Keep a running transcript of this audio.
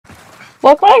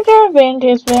Welcome back to our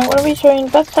video. Today I'm going to be showing you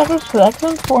the best tactics for the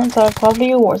XM4 inside of Call of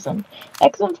Duty Warzone.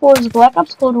 XM4 is Black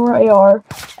Ops Cold War AR,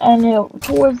 and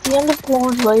towards the end of Cold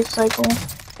War's life cycle,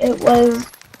 it was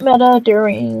meta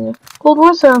during Cold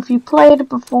War, so if you played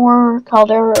before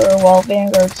Caldera or while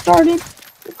Vanguard started,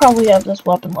 you probably have this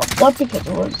weapon leveled up because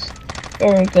it was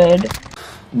very good.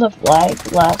 The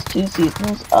last 2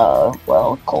 seasons of,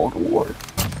 Cold War.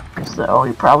 So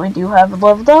you probably do have it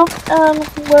leveled up, and,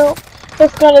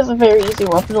 this gun is a very easy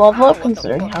weapon to level up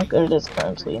considering how good it is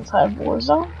currently inside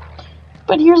Warzone.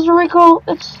 But here's the recoil,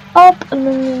 it's up and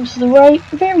then to the right,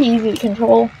 very easy to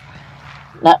control.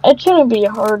 Now, it shouldn't be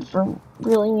hard for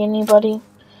really anybody.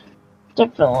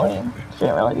 Definitely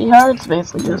shouldn't really be hard, it's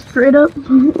basically just straight up.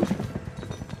 And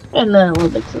then a little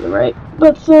bit to the right.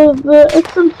 But so the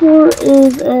XM4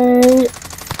 is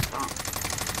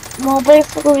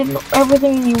basically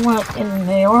everything you want in an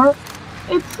AR.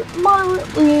 It's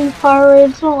moderately fire rate.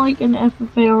 It's not like an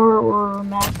FFAR or a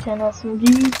MAC-10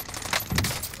 SMG,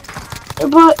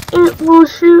 but it will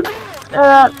shoot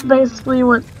at basically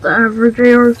what the average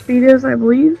AR speed is. I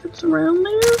believe it's around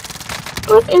there,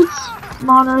 but it's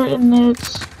moderate in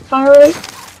its fire rate,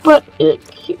 but it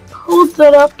holds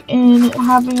that up in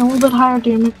having a little bit higher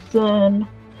damage than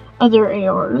other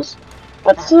ARs,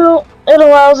 but still it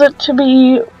allows it to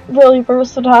be really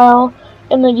versatile,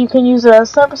 and then you can use it as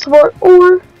sniper support,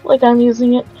 or like I'm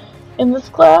using it in this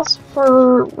class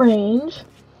for range.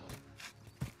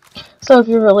 So if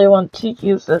you really want to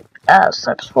use it as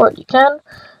sniper support, you can.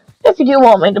 If you do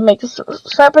want me to make a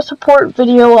sniper support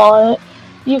video on it,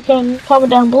 you can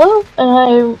comment down below, and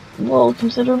I will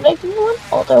consider making one.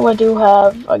 Although I do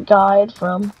have a guide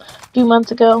from a few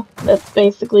months ago that's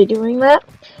basically doing that.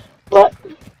 But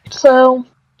so.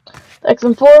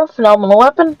 XM4, phenomenal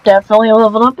weapon, definitely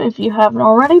level up if you haven't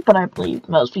already, but I believe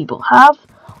most people have.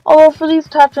 Although for these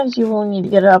attachments, you will need to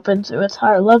get it up into its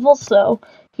higher levels, so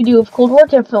if you do have Cold War,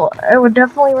 I would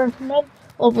definitely recommend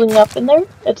leveling up in there.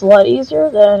 It's a lot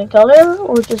easier than in Caldera,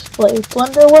 or just play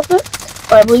Plunder with it.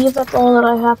 But I believe that's all that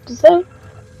I have to say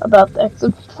about the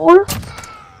XM4.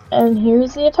 And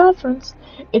here's the attachments.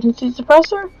 Agency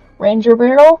Suppressor, Ranger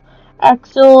Barrel,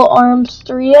 Axial Arms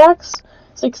 3X,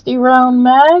 60 round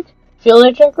mag, Field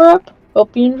Agent Grip.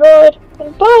 Hope you enjoyed,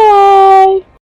 and bye!